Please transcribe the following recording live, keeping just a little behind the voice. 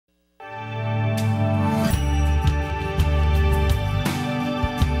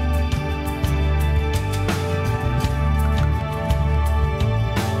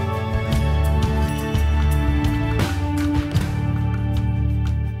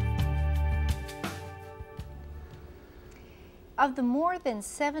Of the more than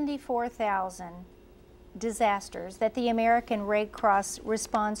 74,000 disasters that the American Red Cross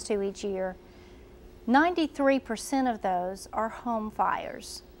responds to each year, 93% of those are home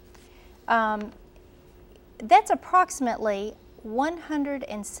fires. That's approximately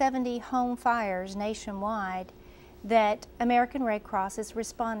 170 home fires nationwide that American Red Cross is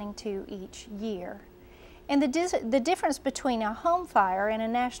responding to each year. And the difference between a home fire and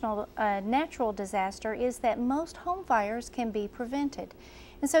a natural disaster is that most home fires can be prevented.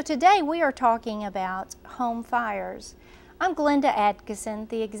 And so today we are talking about home fires. I'm Glenda Adkisson,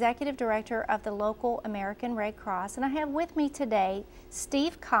 the Executive Director of the local American Red Cross, and I have with me today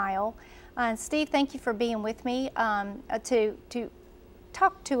Steve Kyle. Steve, thank you for being with me to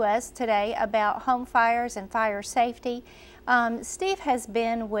talk to us today about home fires and fire safety. Steve has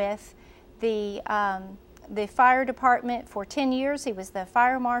been with the fire department for 10 years. He was the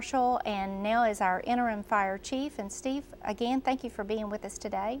fire marshal and now is our interim fire chief. And Steve, again, thank you for being with us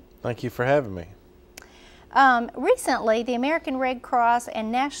today. Thank you for having me. Recently, the American Red Cross and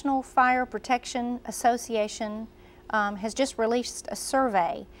National Fire Protection Association has just released a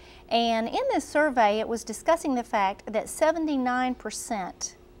survey. And in this survey, it was discussing the fact that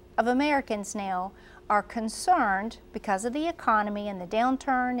 79% of Americans now are concerned because of the economy and the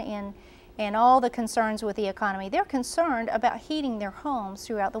downturn and all the concerns with the economy. They're concerned about heating their homes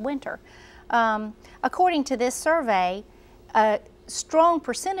throughout the winter. According to this survey, a strong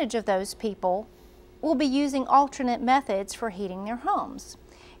percentage of those people will be using alternate methods for heating their homes.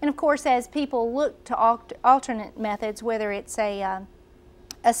 And of course, as people look to alternate methods, whether it's a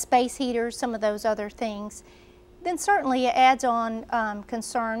space heater, some of those other things, then certainly it adds on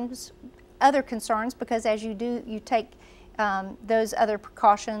other concerns, because as you take those other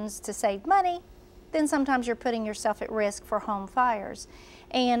precautions to save money, then sometimes you're putting yourself at risk for home fires.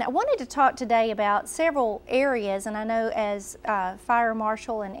 And I wanted to talk today about several areas, and I know as fire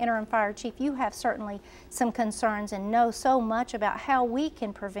marshal and interim fire chief, you have certainly some concerns and know so much about how we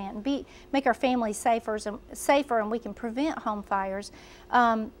can prevent and make our families safer, and we can prevent home fires.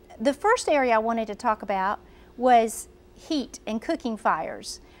 The first area I wanted to talk about was heat and cooking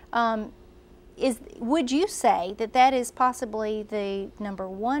fires. Would you say that that is possibly the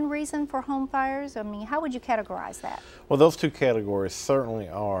 #1 reason for home fires? I mean, how would you categorize that? Well, those two categories certainly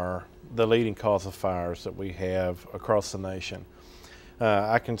are the leading cause of fires that we have across the nation.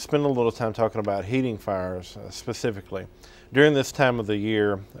 I can spend a little time talking about heating fires specifically. During this time of the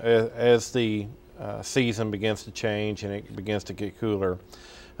year, as the season begins to change and it begins to get cooler,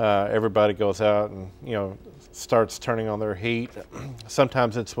 everybody goes out and starts turning on their heat.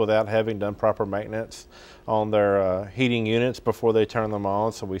 Sometimes it's without having done proper maintenance on their heating units before they turn them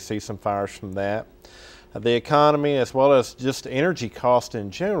on, so we see some fires from that. The economy, as well as just energy cost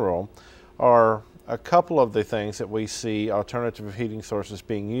in general, are a couple of the things that we see alternative heating sources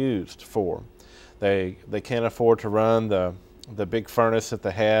being used for. They can't afford to run the big furnace that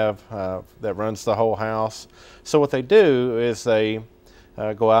they have that runs the whole house, so what they do is they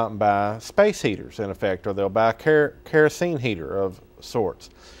go out and buy space heaters, in effect, or they'll buy a kerosene heater of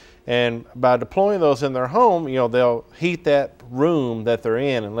sorts. And by deploying those in their home, they'll heat that room that they're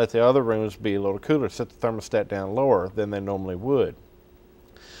in and let the other rooms be a little cooler, set the thermostat down lower than they normally would.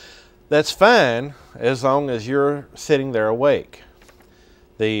 That's fine as long as you're sitting there awake.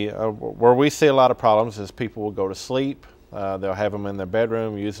 Where we see a lot of problems is people will go to sleep. They'll have them in their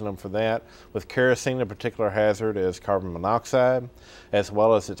bedroom, using them for that. With kerosene, a particular hazard is carbon monoxide, as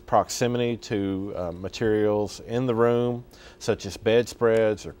well as its proximity to materials in the room, such as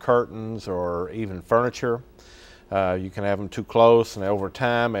bedspreads or curtains or even furniture. You can have them too close, and over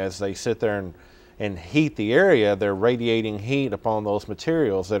time, as they sit there and heat the area, they're radiating heat upon those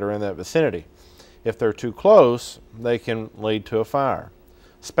materials that are in that vicinity. If they're too close, they can lead to a fire.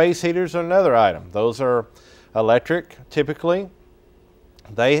 Space heaters are another item. Those are electric, typically,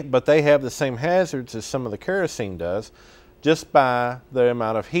 but they have the same hazards as some of the kerosene does, just by the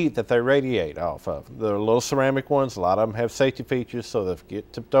amount of heat that they radiate off of. The little ceramic ones, a lot of them have safety features, so if they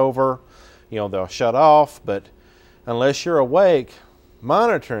get tipped over, they'll shut off, but unless you're awake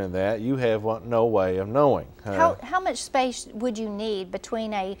monitoring that, you have no way of knowing. How much space would you need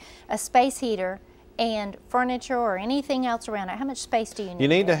between a space heater and furniture or anything else around it? How much space do you need? You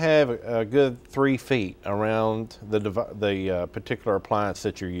need to have a good 3 feet around the particular appliance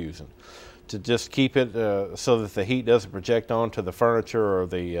that you're using, to just keep it so that the heat doesn't project onto the furniture or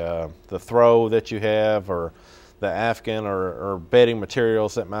the throw that you have, or the Afghan or bedding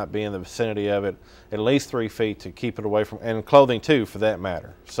materials that might be in the vicinity of it. At least 3 feet to keep it away from, and clothing too, for that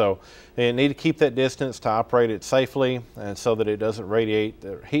matter. So you need to keep that distance to operate it safely, and so that it doesn't radiate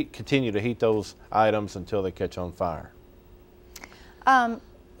continue to heat those items until they catch on fire.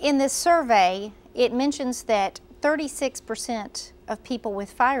 In this survey, it mentions that 36% of people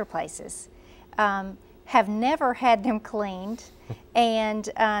with fireplaces have never had them cleaned and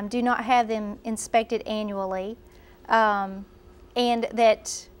do not have them inspected annually. And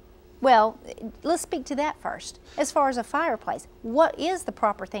that, well, let's speak to that first. As far as a fireplace, what is the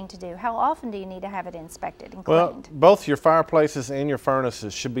proper thing to do? How often do you need to have it inspected and cleaned? Well, both your fireplaces and your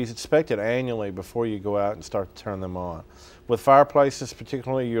furnaces should be inspected annually before you go out and start to turn them on. With fireplaces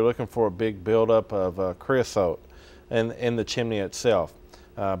particularly, you're looking for a big buildup of creosote in the chimney itself.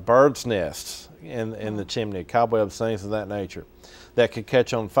 Birds' nests in the chimney, cobwebs, things of that nature that could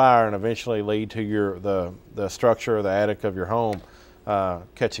catch on fire and eventually lead to the structure or the attic of your home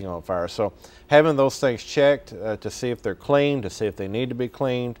catching on fire. So having those things checked to see if they're clean, to see if they need to be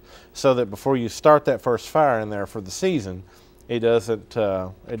cleaned, so that before you start that first fire in there for the season, it doesn't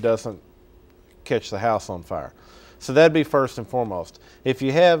catch the house on fire. So that'd be first and foremost. If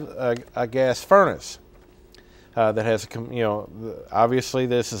you have a gas furnace that has obviously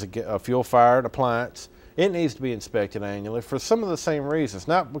this is a fuel-fired appliance, it needs to be inspected annually for some of the same reasons,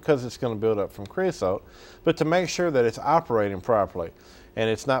 not because it's going to build up from creosote, but to make sure that it's operating properly and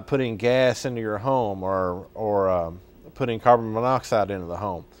it's not putting gas into your home or putting carbon monoxide into the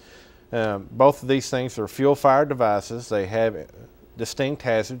home. Both of these things are fuel-fired devices. They have distinct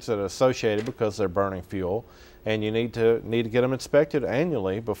hazards that are associated because they're burning fuel, and you need to get them inspected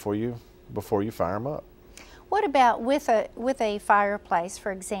annually before you fire them up. What about with a fireplace,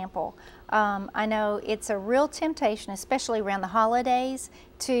 for example? I know it's a real temptation, especially around the holidays,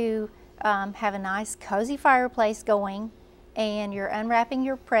 to have a nice cozy fireplace going, and you're unwrapping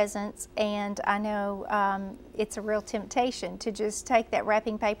your presents, and I know it's a real temptation to just take that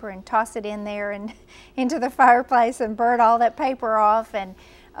wrapping paper and toss it in there and into the fireplace and burn all that paper off, and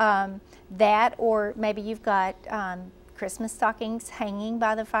that, or maybe you've got Christmas stockings hanging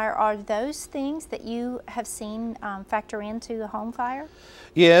by the fire. Are those things that you have seen factor into a home fire?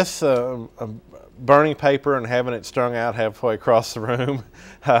 Yes, burning paper and having it strung out halfway across the room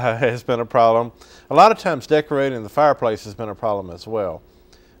has been a problem. A lot of times decorating the fireplace has been a problem as well.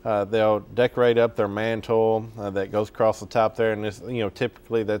 They'll decorate up their mantle that goes across the top there, and this,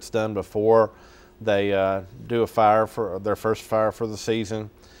 typically that's done before they do a fire for their first fire for the season.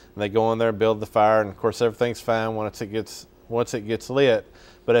 And they go in there and build the fire, and of course everything's fine once it gets lit.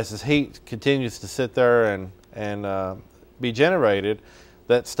 But as the heat continues to sit there and be generated,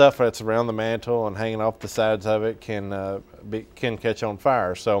 that stuff that's around the mantle and hanging off the sides of it can catch on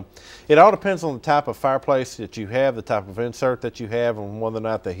fire. So it all depends on the type of fireplace that you have, the type of insert that you have, and whether or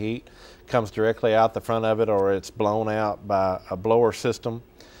not the heat comes directly out the front of it or it's blown out by a blower system,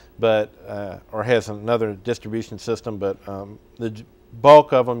 or has another distribution system. But the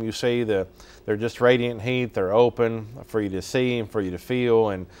bulk of them, you see, they're just radiant heat. They're open for you to see and for you to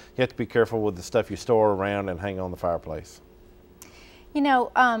feel, and you have to be careful with the stuff you store around and hang on the fireplace.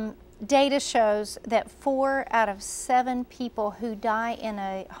 Data shows that 4 out of 7 people who die in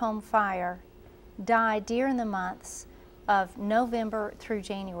a home fire die during the months of November through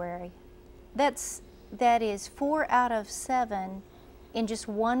January. That is 4 out of 7 in just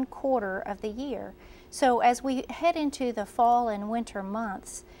 1/4 of the year. So as we head into the fall and winter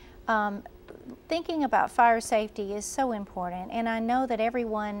months, thinking about fire safety is so important. And I know that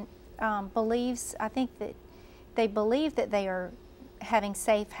everyone I think that they believe that they are having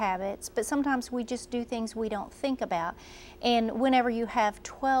safe habits, but sometimes we just do things we don't think about. And whenever you have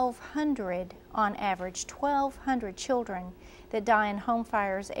 1,200, on average, 1,200 children that die in home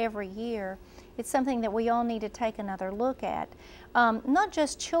fires every year, it's something that we all need to take another look at. Not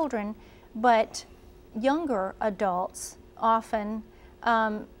just children, but younger adults often.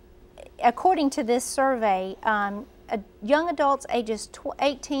 According to this survey, young adults ages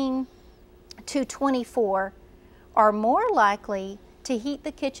 18 to 24 are more likely to heat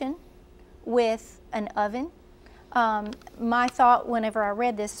the kitchen with an oven. My thought whenever I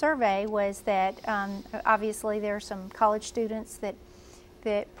read this survey was that obviously there are some college students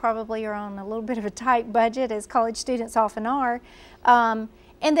that probably are on a little bit of a tight budget, as college students often are,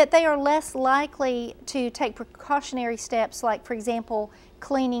 and that they are less likely to take precautionary steps, like, for example,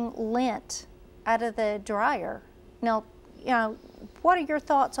 cleaning lint out of the dryer. Now, what are your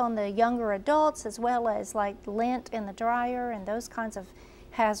thoughts on the younger adults, as well as like lint in the dryer and those kinds of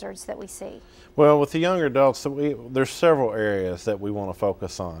hazards that we see? Well, with the younger adults, there's several areas that we want to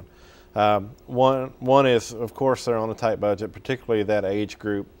focus on. One is, of course, they're on a tight budget, particularly that age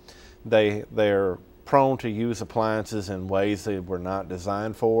group. They're prone to use appliances in ways they were not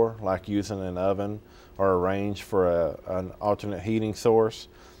designed for, like using an oven or a range for an alternate heating source.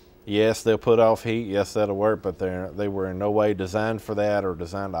 Yes, they'll put off heat. Yes, that'll work, but they were in no way designed for that or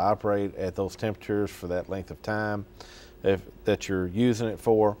designed to operate at those temperatures for that length of time that you're using it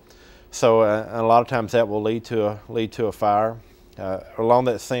for. So a lot of times that will lead to a fire. Along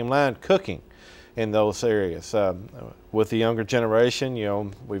that same line, cooking in those areas. With the younger generation,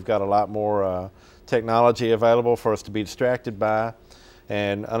 we've got a lot more technology available for us to be distracted by,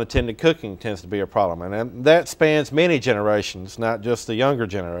 and unattended cooking tends to be a problem. And that spans many generations, not just the younger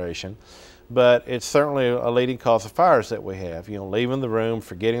generation, but it's certainly a leading cause of fires that we have. Leaving the room,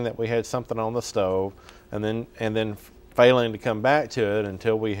 forgetting that we had something on the stove, and then failing to come back to it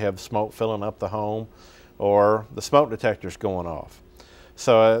until we have smoke filling up the home or the smoke detectors going off.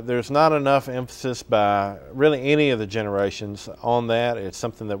 So there's not enough emphasis by really any of the generations on that. It's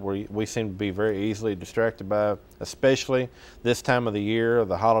something that we seem to be very easily distracted by, especially this time of the year,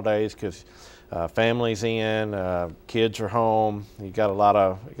 the holidays, because families in, kids are home. You got a lot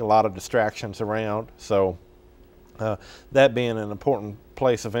of distractions around. So that being an important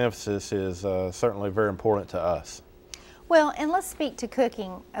place of emphasis is certainly very important to us. Well, and let's speak to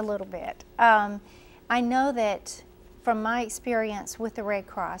cooking a little bit. I know that from my experience with the Red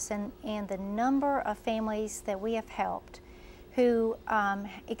Cross and the number of families that we have helped who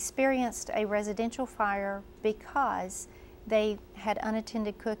experienced a residential fire because they had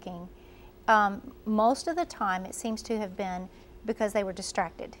unattended cooking, most of the time it seems to have been because they were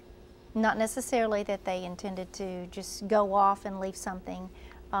distracted. Not necessarily that they intended to just go off and leave something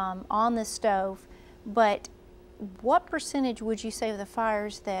on the stove, but what percentage would you say of the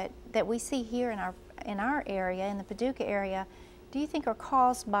fires that we see here in our area, in the Paducah area, do you think are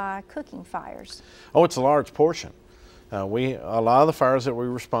caused by cooking fires? Oh, it's a large portion. A lot of the fires that we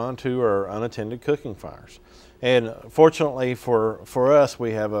respond to are unattended cooking fires. And fortunately for us,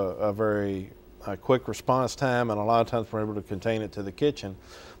 we have a very quick response time, and a lot of times we're able to contain it to the kitchen.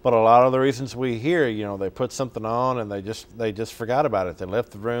 But a lot of the reasons we hear, they put something on and they just forgot about it. They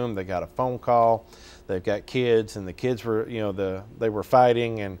left the room, they got a phone call, they've got kids, and the kids were, they were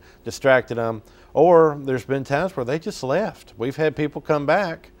fighting and distracted them. Or there's been times where they just left. We've had people come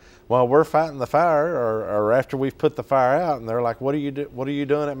back while we're fighting the fire, or after we've put the fire out, and they're like, what are you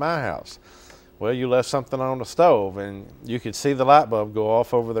doing at my house? Well, you left something on the stove, and you could see the light bulb go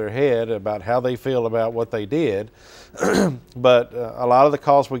off over their head about how they feel about what they did. But a lot of the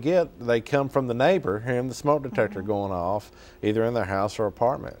calls we get, they come from the neighbor hearing the smoke detector going off, either in their house or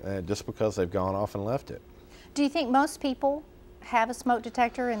apartment, just because they've gone off and left it. Do you think most people have a smoke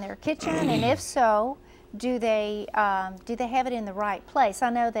detector in their kitchen, and if so, do they have it in the right place?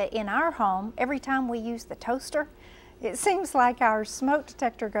 I know that in our home, every time we use the toaster, it seems like our smoke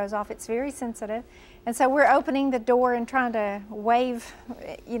detector goes off. It's very sensitive, and so we're opening the door and trying to wave,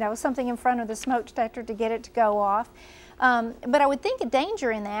 something in front of the smoke detector to get it to go off. But I would think a danger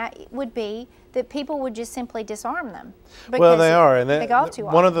in that would be that people would just simply disarm them. Well, they are, and they go off too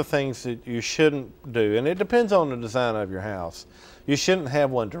often. One of the things that you shouldn't do, and it depends on the design of your house, you shouldn't have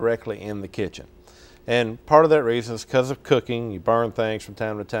one directly in the kitchen. And part of that reason is because of cooking. You burn things from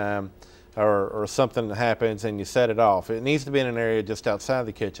time to time, or something happens and you set it off. It needs to be in an area just outside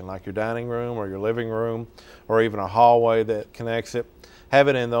the kitchen, like your dining room or your living room, or even a hallway that connects it. Have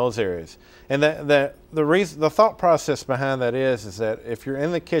it in those areas. And the thought process behind that is that if you're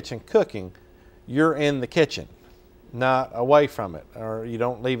in the kitchen cooking, you're in the kitchen, not away from it, or you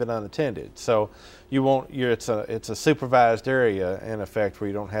don't leave it unattended. So it's a supervised area in effect where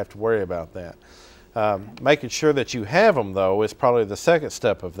you don't have to worry about that. Making sure that you have them, though, is probably the second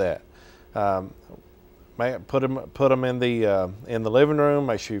step of that. Put them in the living room.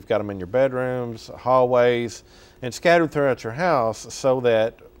 Make sure you've got them in your bedrooms, hallways, and scattered throughout your house so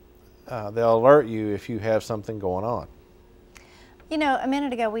that they'll alert you if you have something going on. A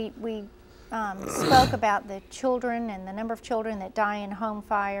minute ago we spoke about the children and the number of children that die in home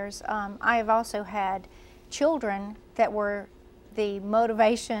fires. I have also had children that were the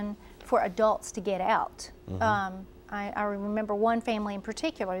motivation for adults to get out. I remember one family in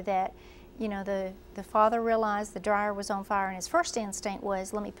particular that the father realized the dryer was on fire, and his first instinct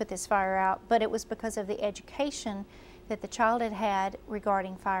was, let me put this fire out, but it was because of the education that the child had had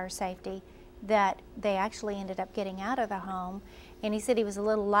regarding fire safety that they actually ended up getting out of the home. And he said he was a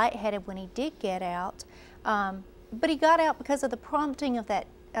little lightheaded when he did get out, but he got out because of the prompting of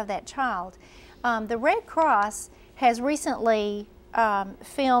that child. The Red Cross has recently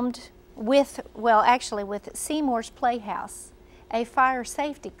filmed with Seymour's Playhouse, a fire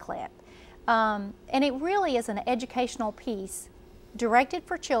safety clip. And it really is an educational piece directed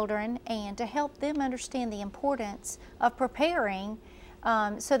for children and to help them understand the importance of preparing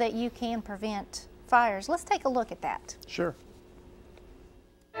so that you can prevent fires. Let's take a look at that. Sure.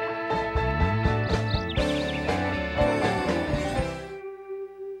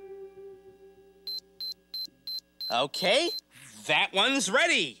 Okay, that one's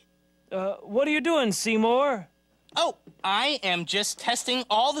ready. What are you doing, Seymour? Oh, I am just testing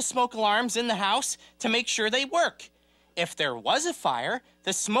all the smoke alarms in the house to make sure they work. If there was a fire,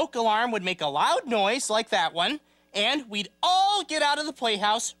 the smoke alarm would make a loud noise like that one, and we'd all get out of the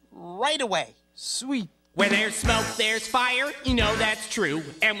playhouse right away. Sweet. Where there's smoke, there's fire, you know that's true.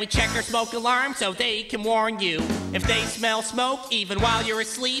 And we check our smoke alarm so they can warn you. If they smell smoke, even while you're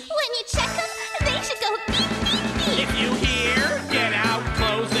asleep. When you check them, they should go beep, beep, beep. If you hear, get out,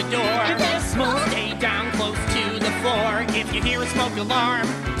 close the door. If there's smoke, stay down close to the floor. If you hear a smoke alarm,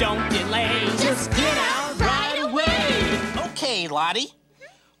 don't delay. just get out right away. Okay, Lottie.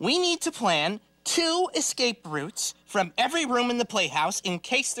 We need to plan 2 escape routes from every room in the playhouse in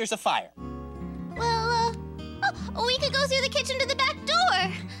case there's a fire. Well, we could go through the kitchen to the back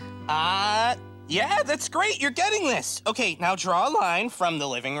door. Yeah, that's great. You're getting this. Okay, now draw a line from the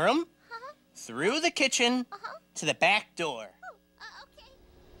living room, through the kitchen, to the back door. Okay.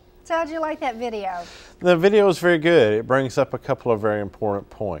 So how'd you like that video? The video is very good. It brings up a couple of very important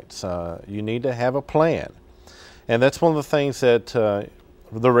points. You need to have a plan. And that's one of the things that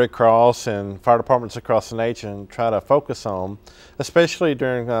the Red Cross and fire departments across the nation try to focus on, especially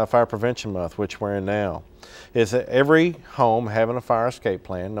during Fire Prevention Month, which we're in now, is that every home having a fire escape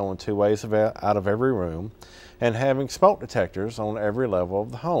plan, knowing 2 ways out of every room, and having smoke detectors on every level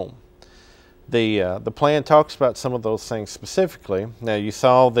of the home. The plan talks about some of those things specifically. Now you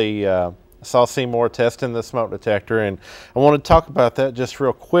saw Seymour testing the smoke detector, and I want to talk about that just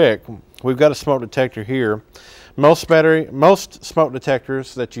real quick. We've got a smoke detector here. Most smoke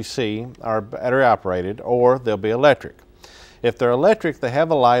detectors that you see are battery operated, or they'll be electric. If they're electric, they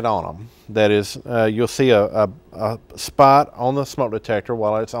have a light on them. That is, you'll see a spot on the smoke detector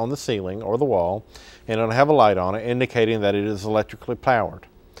while it's on the ceiling or the wall, and it'll have a light on it indicating that it is electrically powered.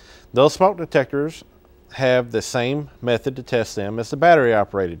 Those smoke detectors have the same method to test them as the battery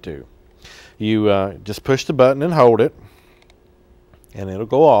operated do. You just push the button and hold it, and it'll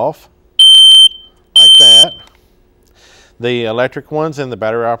go off like that. The electric ones and the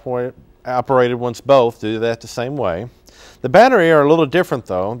battery operated ones both do that the same way. The battery are a little different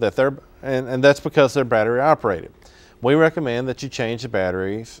though, and that's because they're battery operated. We recommend that you change the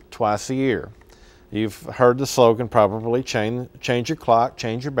batteries twice a year. You've heard the slogan probably, change your clock,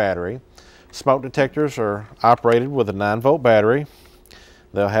 change your battery. Smoke detectors are operated with a 9-volt battery.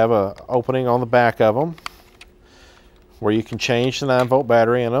 They'll have an opening on the back of them where you can change the 9-volt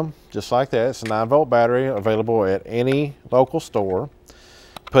battery in them, just like that. It's a 9-volt battery available at any local store.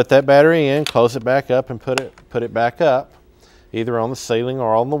 Put that battery in, close it back up, and put it back up, either on the ceiling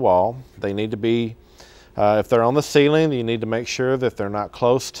or on the wall. They need to be, if they're on the ceiling, you need to make sure that they're not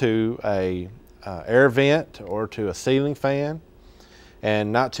close to a air vent or to a ceiling fan,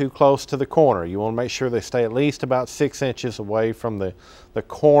 and not too close to the corner. You want to make sure they stay at least about 6 inches away from the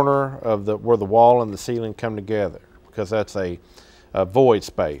corner of where the wall and the ceiling come together, because that's a void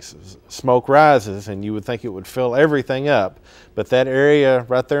space. Smoke rises and you would think it would fill everything up, but that area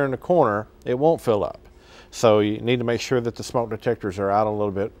right there in the corner, it won't fill up. So you need to make sure that the smoke detectors are out a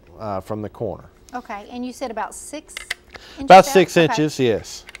little bit from the corner. Okay, and you said about 6 inches? About out? 6 Okay. inches,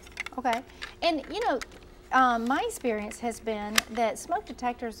 yes. Okay, and you know, my experience has been that smoke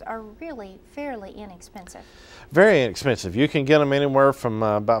detectors are really fairly inexpensive. Very inexpensive. You can get them anywhere from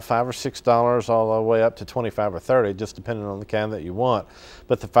about $5 or $6 all the way up to $25 or $30, just depending on the kind that you want.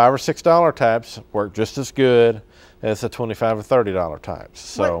 But the $5 or $6 types work just as good as the $25 or $30 types.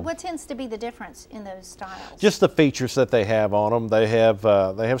 So What tends to be the difference in those styles? just the features that they have on them. They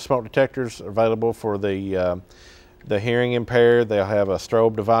have smoke detectors available for the hearing impaired. They'll have a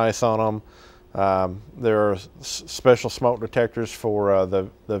strobe device on them. There are special smoke detectors for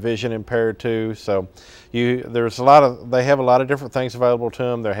the vision impaired too. So they have a lot of different things available to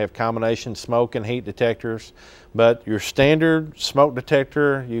them. They have combination smoke and heat detectors, but your standard smoke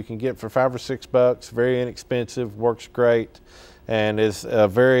detector you can get for $5 or $6, very inexpensive, works great, and is a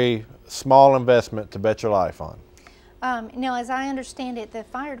very small investment to bet your life on. Now, as I understand it, the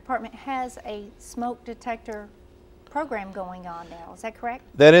fire department has a smoke detector program going on now. Is that correct?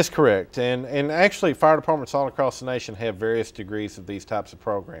 That is correct, and actually fire departments all across the nation have various degrees of these types of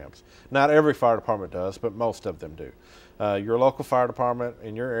programs. Not every fire department does, but most of them do. Your local fire department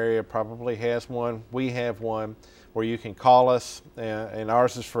in your area probably has one. We have one where you can call us, and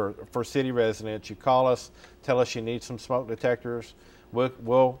ours is for city residents. You call us, tell us you need some smoke detectors.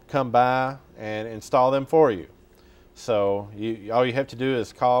 We'll come by and install them for you. So all you have to do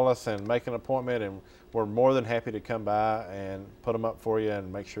is call us and make an appointment, and we're more than happy to come by and put them up for you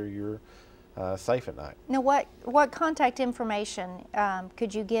and make sure you're safe at night. Now, what contact information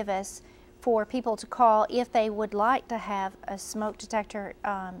could you give us for people to call if they would like to have a smoke detector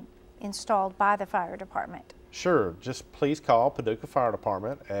installed by the fire department? Sure. Just please call Paducah Fire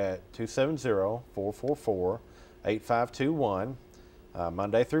Department at 270-444-8521,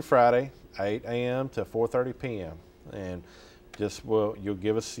 Monday through Friday, 8 a.m. to 4:30 p.m. And you'll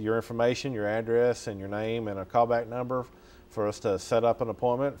give us your information, your address, and your name, and a callback number for us to set up an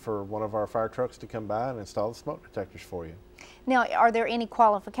appointment for one of our fire trucks to come by and install the smoke detectors for you. Now, are there any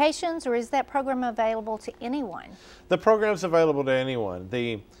qualifications, or is that program available to anyone? The program's available to anyone.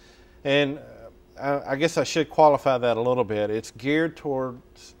 I guess I should qualify that a little bit. It's geared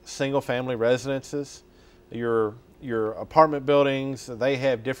towards single-family residences. Your apartment buildings, they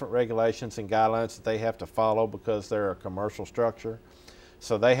have different regulations and guidelines that they have to follow because they're a commercial structure.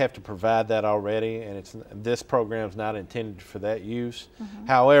 So they have to provide that already, and this program's not intended for that use.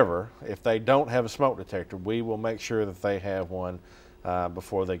 However, if they don't have a smoke detector, we will make sure that they have one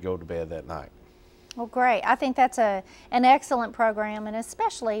before they go to bed that night. Well, great. I think that's an excellent program, and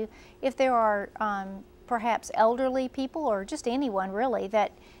especially if there are perhaps elderly people or just anyone really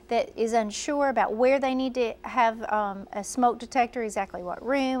that is unsure about where they need to have a smoke detector, exactly what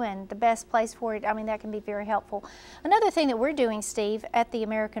room and the best place for it. I mean, that can be very helpful. Another thing that we're doing, Steve, at the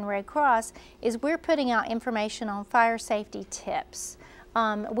American Red Cross is we're putting out information on fire safety tips.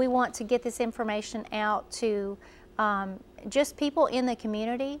 We want to get this information out to just people in the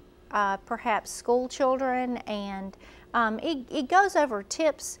community, perhaps school children, and it goes over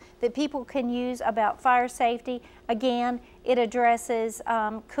tips that people can use about fire safety. Again, it addresses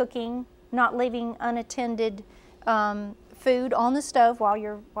cooking, not leaving unattended food on the stove while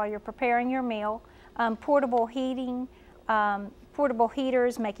you're preparing your meal, portable heating, portable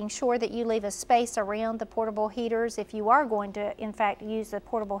heaters, making sure that you leave a space around the portable heaters if you are going to, in fact, use the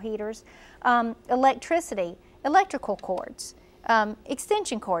portable heaters, electricity, electrical cords,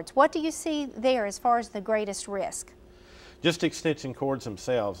 extension cords. What do you see there as far as the greatest risk? Just extension cords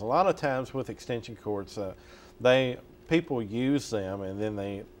themselves. A lot of times with extension cords, people use them, and then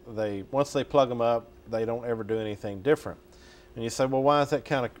they once they plug them up, they don't ever do anything different. And you say, well, why is that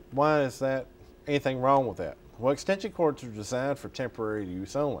anything wrong with that? Well, extension cords are designed for temporary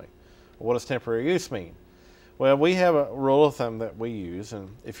use only. Well, what does temporary use mean? Well, we have a rule of thumb that we use, and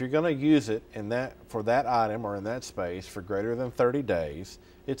if you're going to use it for that item or in that space for greater than 30 days,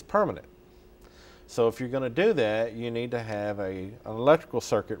 it's permanent. So if you're going to do that, you need to have an electrical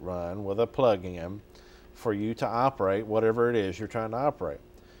circuit run with a plug-in for you to operate whatever it is you're trying to operate.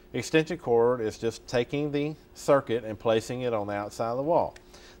 Extension cord is just taking the circuit and placing it on the outside of the wall.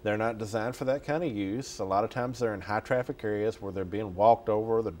 They're not designed for that kind of use. A lot of times they're in high traffic areas where they're being walked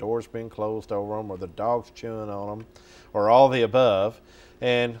over, the doors being closed over them, or the dog's chewing on them, or all the above.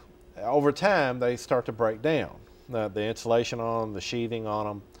 And over time, they start to break down. The insulation on them, the sheathing on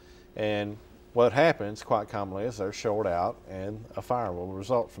them, and what happens quite commonly is they're short out and a fire will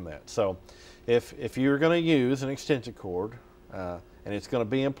result from that. So if you're going to use an extension cord and it's going to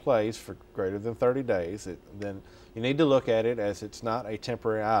be in place for greater than 30 days, then you need to look at it as it's not a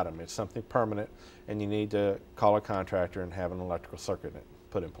temporary item. It's something permanent, and you need to call a contractor and have an electrical circuit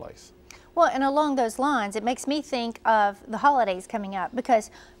put in place. Well, and along those lines, it makes me think of the holidays coming up,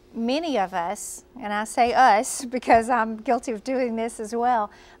 because many of us, and I say us because I'm guilty of doing this as well,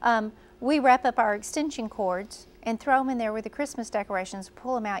 we wrap up our extension cords and throw them in there with the Christmas decorations,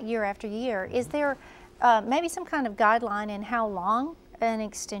 pull them out year after year. Is there maybe some kind of guideline in how long an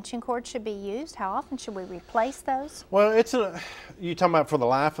extension cord should be used? How often should we replace those? Well, you're talking about for the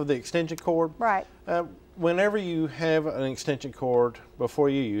life of the extension cord? Right. Whenever you have an extension cord, before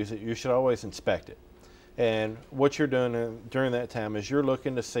you use it, you should always inspect it. And what you're doing during that time is you're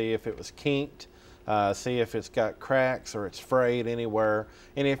looking to see if it was kinked, see if it's got cracks or it's frayed anywhere.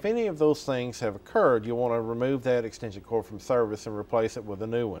 And if any of those things have occurred, you want to remove that extension cord from service and replace it with a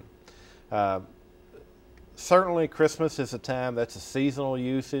new one. Certainly Christmas is a time that's a seasonal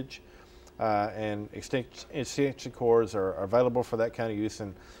usage, and extension cords are available for that kind of use,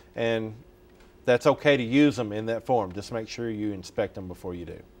 and that's okay to use them in that form. Just make sure you inspect them before you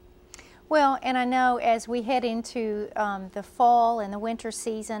do. Well, and I know as we head into the fall and the winter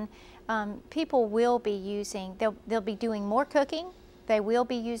season, people will be they'll be doing more cooking. They will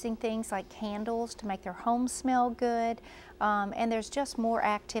be using things like candles to make their home smell good, and there's just more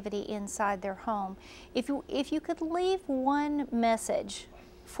activity inside their home. If you could leave one message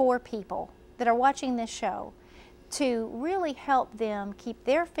for people that are watching this show to really help them keep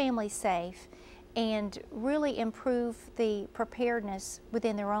their family safe and really improve the preparedness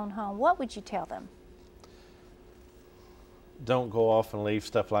within their own home, what would you tell them? Don't go off and leave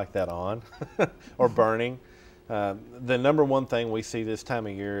stuff like that on or burning. The number one thing we see this time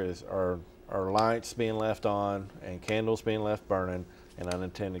of year are are lights being left on and candles being left burning and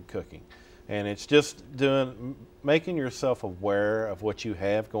unintended cooking. And it's just making yourself aware of what you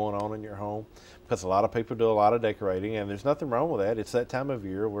have going on in your home, because a lot of people do a lot of decorating, and there's nothing wrong with that. It's that time of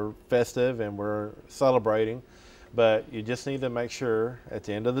year. We're festive and we're celebrating, but you just need to make sure at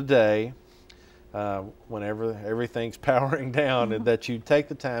the end of the day, whenever everything's powering down, that you take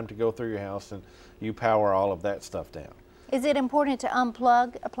the time to go through your house and you power all of that stuff down. Is it important to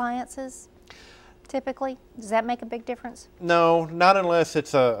unplug appliances typically? Does that make a big difference? No, not unless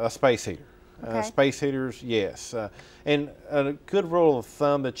it's a space heater. Okay. Space heaters, yes. And a good rule of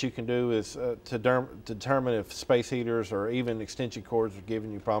thumb that you can do is to determine if space heaters or even extension cords are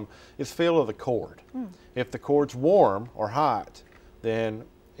giving you a problem is feel of the cord. If the cord's warm or hot, then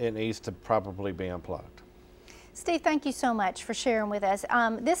it needs to probably be unplugged. Steve, thank you so much for sharing with us.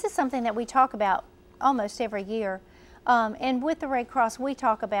 This is something that we talk about almost every year. And with the Red Cross, we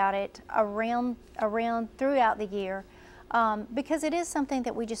talk about it around throughout the year. Because it is something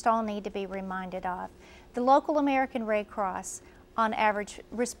that we just all need to be reminded of. The local American Red Cross, on average,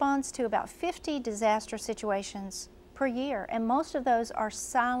 responds to about 50 disaster situations per year, and most of those are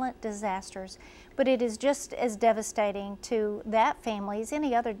silent disasters, but it is just as devastating to that family as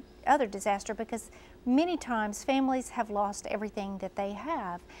any other disaster, because many times families have lost everything that they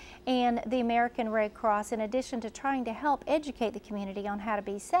have. And the American Red Cross, in addition to trying to help educate the community on how to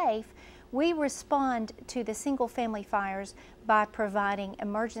be safe, we respond to the single-family fires by providing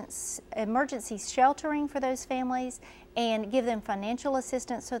emergency sheltering for those families and give them financial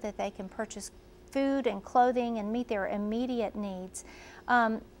assistance so that they can purchase food and clothing and meet their immediate needs.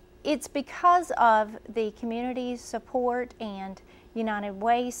 It's because of the community support and United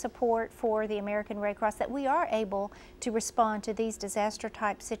Way support for the American Red Cross that we are able to respond to these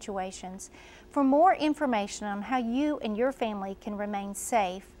disaster-type situations. For more information on how you and your family can remain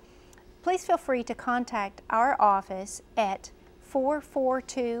safe, please feel free to contact our office at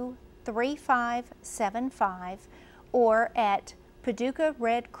 442-3575 or at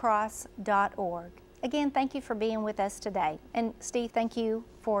paducahredcross.org. Again, thank you for being with us today. And Steve, thank you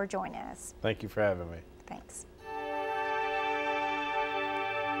for joining us. Thank you for having me. Thanks.